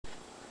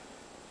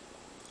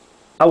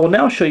I will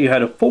now show you how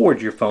to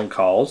forward your phone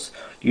calls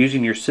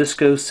using your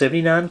Cisco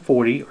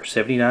 7940 or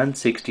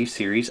 7960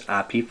 series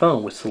IP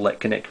phone with Select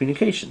Connect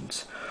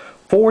Communications.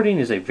 Forwarding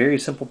is a very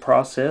simple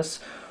process.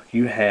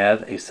 You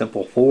have a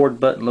simple forward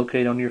button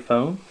located on your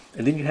phone,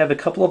 and then you have a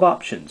couple of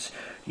options.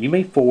 You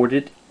may forward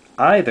it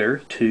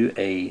either to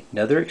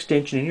another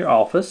extension in your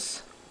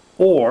office,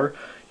 or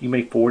you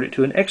may forward it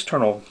to an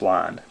external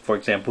line, for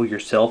example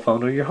your cell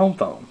phone or your home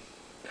phone.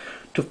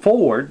 To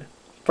forward,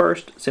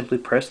 first simply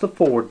press the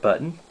forward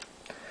button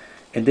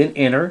and then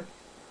enter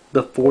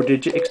the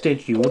 4-digit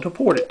extension you want to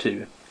forward it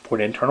to for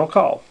an internal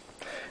call,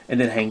 and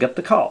then hang up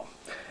the call.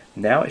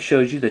 Now it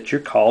shows you that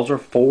your calls are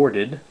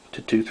forwarded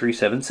to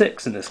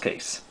 2376 in this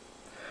case.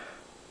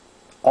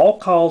 All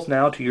calls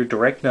now to your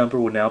direct number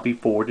will now be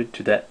forwarded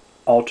to that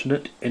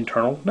alternate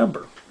internal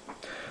number.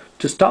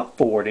 To stop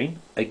forwarding,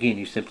 again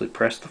you simply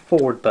press the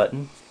forward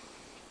button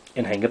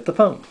and hang up the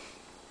phone.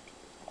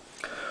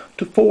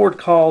 To forward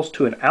calls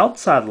to an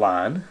outside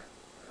line,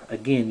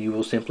 again you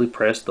will simply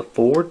press the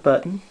forward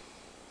button,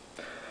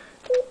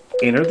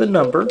 enter the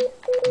number,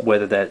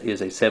 whether that is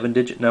a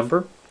 7-digit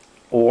number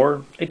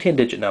or a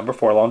 10-digit number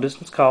for a long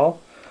distance call,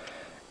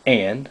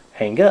 and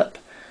hang up.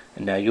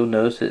 And now you'll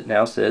notice it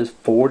now says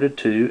forwarded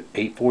to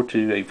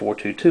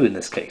 842-8422 in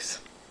this case.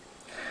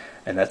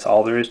 And that's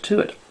all there is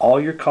to it.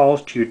 All your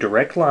calls to your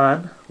direct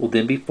line will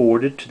then be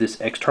forwarded to this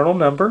external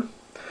number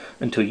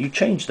until you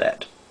change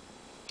that.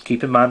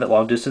 Keep in mind that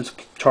long distance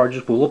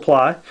charges will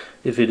apply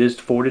if it is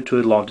forwarded to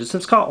a long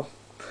distance call.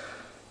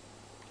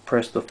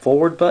 Press the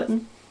forward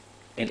button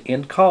and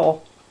end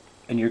call,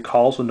 and your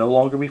calls will no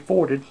longer be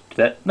forwarded to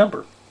that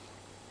number.